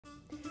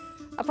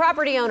A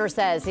property owner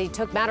says he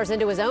took matters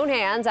into his own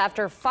hands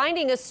after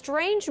finding a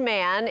strange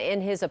man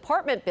in his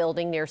apartment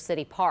building near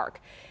City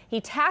Park. He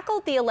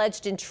tackled the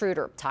alleged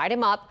intruder, tied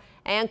him up,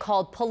 and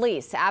called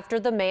police after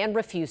the man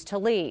refused to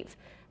leave.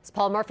 As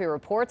Paul Murphy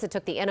reports, it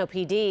took the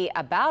NOPD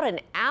about an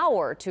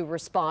hour to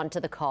respond to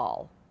the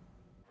call.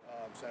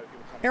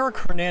 Eric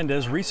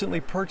Hernandez recently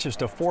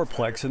purchased a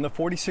fourplex in the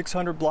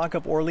 4600 block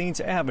of Orleans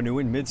Avenue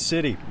in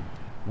Mid-City.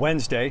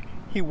 Wednesday,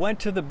 he went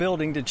to the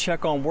building to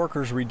check on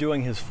workers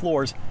redoing his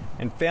floors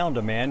and found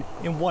a man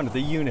in one of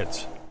the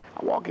units.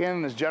 I walk in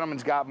and this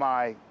gentleman's got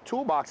my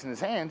toolbox in his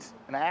hands,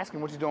 and I ask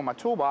him what's he doing with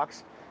my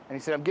toolbox, and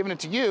he said, "I'm giving it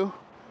to you,"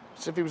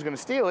 as if he was going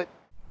to steal it.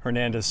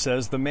 Hernandez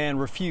says the man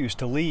refused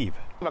to leave.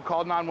 I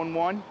called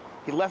 911.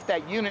 He left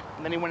that unit,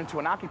 and then he went into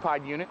an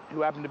occupied unit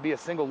who happened to be a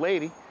single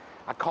lady.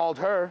 I called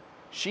her.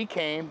 She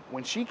came.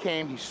 When she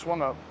came, he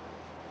swung a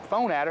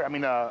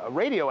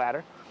radio at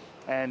her,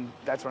 and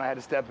that's when I had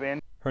to step in.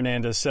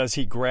 Hernandez says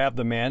he grabbed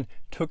the man,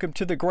 took him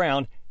to the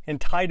ground, and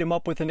tied him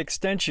up with an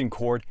extension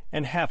cord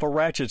and half a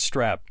ratchet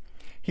strap.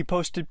 He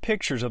posted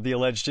pictures of the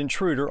alleged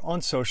intruder on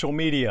social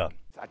media.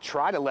 I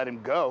tried to let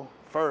him go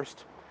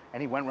first,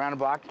 and he went around the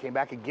block and came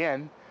back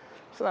again.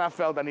 So then I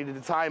felt I needed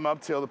to tie him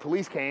up till the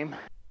police came.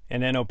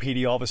 An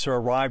NOPD officer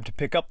arrived to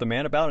pick up the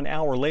man about an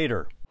hour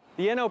later.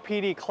 The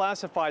NOPD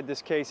classified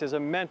this case as a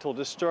mental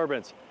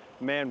disturbance.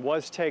 The man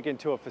was taken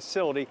to a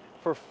facility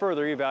for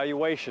further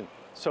evaluation.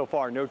 So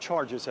far, no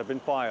charges have been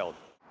filed.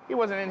 He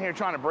wasn't in here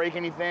trying to break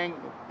anything,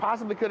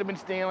 possibly could have been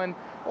stealing,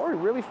 or he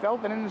really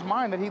felt that in his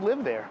mind that he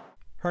lived there.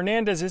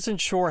 Hernandez isn't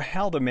sure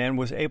how the man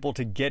was able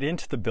to get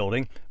into the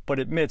building, but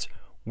admits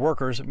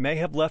workers may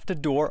have left a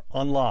door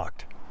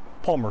unlocked.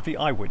 Paul Murphy,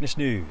 Eyewitness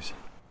News.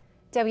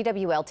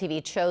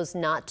 WWLTV chose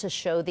not to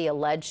show the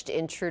alleged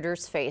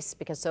intruder's face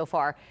because so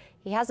far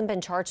he hasn't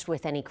been charged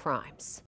with any crimes.